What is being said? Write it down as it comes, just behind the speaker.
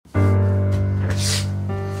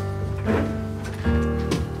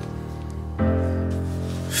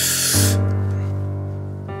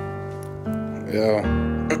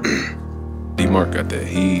D-Mark got that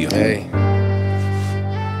heat. Hey,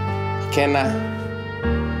 can I?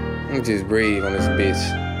 Let me just breathe on this bitch.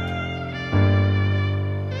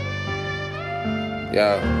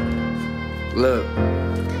 Yo, look.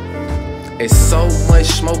 It's so much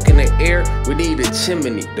smoke in the air, we need a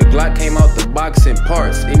chimney. The Glock came out the box in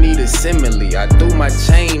parts, it need a simile. I threw my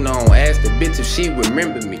chain on, asked the bitch if she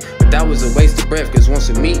remembered me. But that was a waste of breath, cause once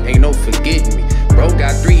we meet, ain't no forgetting me. Bro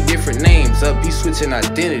got 3 different names up, he switching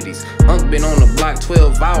identities. Unc been on the block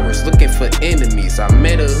 12 hours, looking for enemies. I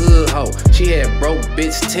met a hood hoe, she had broke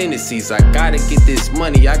bitch tendencies. I gotta get this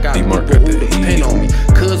money, I got people who depend on me.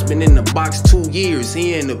 Cuz been in the box 2 years,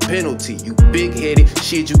 he in the penalty. You big-headed,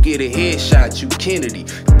 shit, you get a headshot, you Kennedy.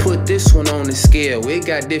 Put this one on the scale, it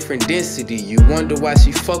got different density. You wonder why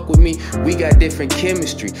she fuck with me? We got different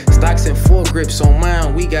chemistry. Stocks and foregrips on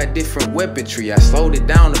mine, we got different weaponry. I slowed it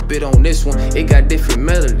down a bit on this one, it got different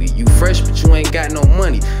melody. You fresh but you ain't got no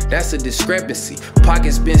money, that's a discrepancy.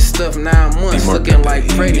 Pockets been stuffed 9 months, looking like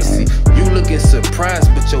pregnancy. You looking surprised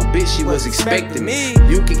but your bitch, she was expecting me.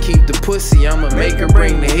 You can keep the pussy, I'ma make her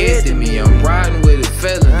bring the head to me. I'm riding with a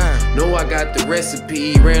felon, know I got the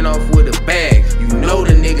recipe, ran off with a bag. You know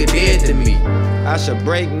the nigga dead to me. I should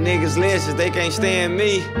break niggas' lenses, they can't stand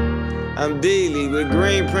me. I'm Dealey with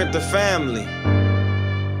GreenPrint the family.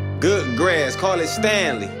 Good grass, call it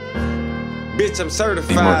Stanley. Bitch, I'm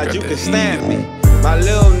certified, you can stamp me. My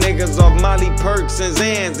little niggas off Molly, Perks, and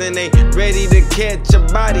Zans, and they ready to catch a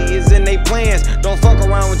body, is in they plans. Don't fuck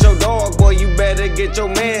around with your dog, boy, you better get your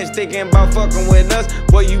mans. Thinking about fucking with us,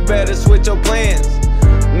 boy, you better switch your plans.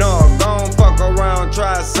 No, gon' fuck around,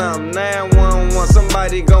 try something. 911,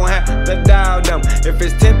 somebody gon' have to dial them. If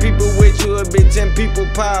it's 10 people with you, it'll be 10 people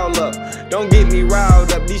pile up. Don't get me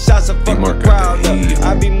riled up, these shots will fuck the crowd up.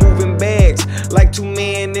 I be moving bags like 2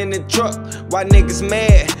 men in the truck. Why niggas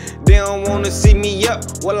mad? They don't wanna see me up.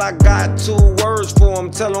 Well, I got 2 words for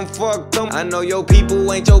them, tell them fuck them. I know your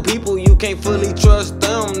people ain't your people, you can't fully trust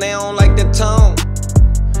them. They don't like the tone.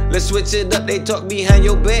 Let's switch it up, they talk behind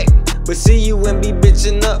your back, but see you and be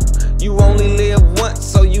bitching up. You only live once,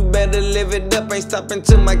 so you better live it up. Ain't stopping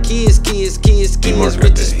till my kids rich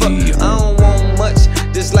as fuck. I don't want much,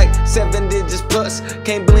 just like 7 digits plus.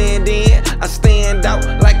 Can't blend in, I stand out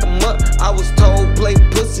like a mutt. I was told play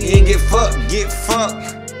pussy and get fucked, get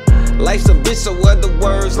fucked. Life's a bitch, so other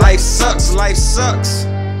words, life sucks, life sucks.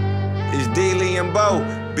 It's Dealey and Bo,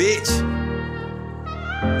 bitch.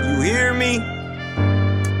 You hear me?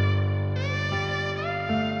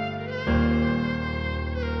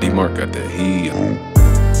 D-Mark got that heat.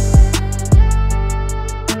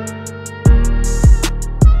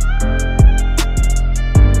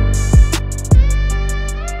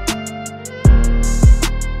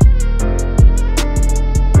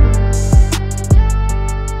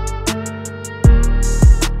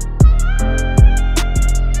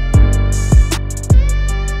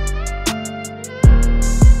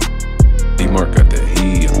 D-Mark got that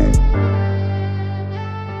heat.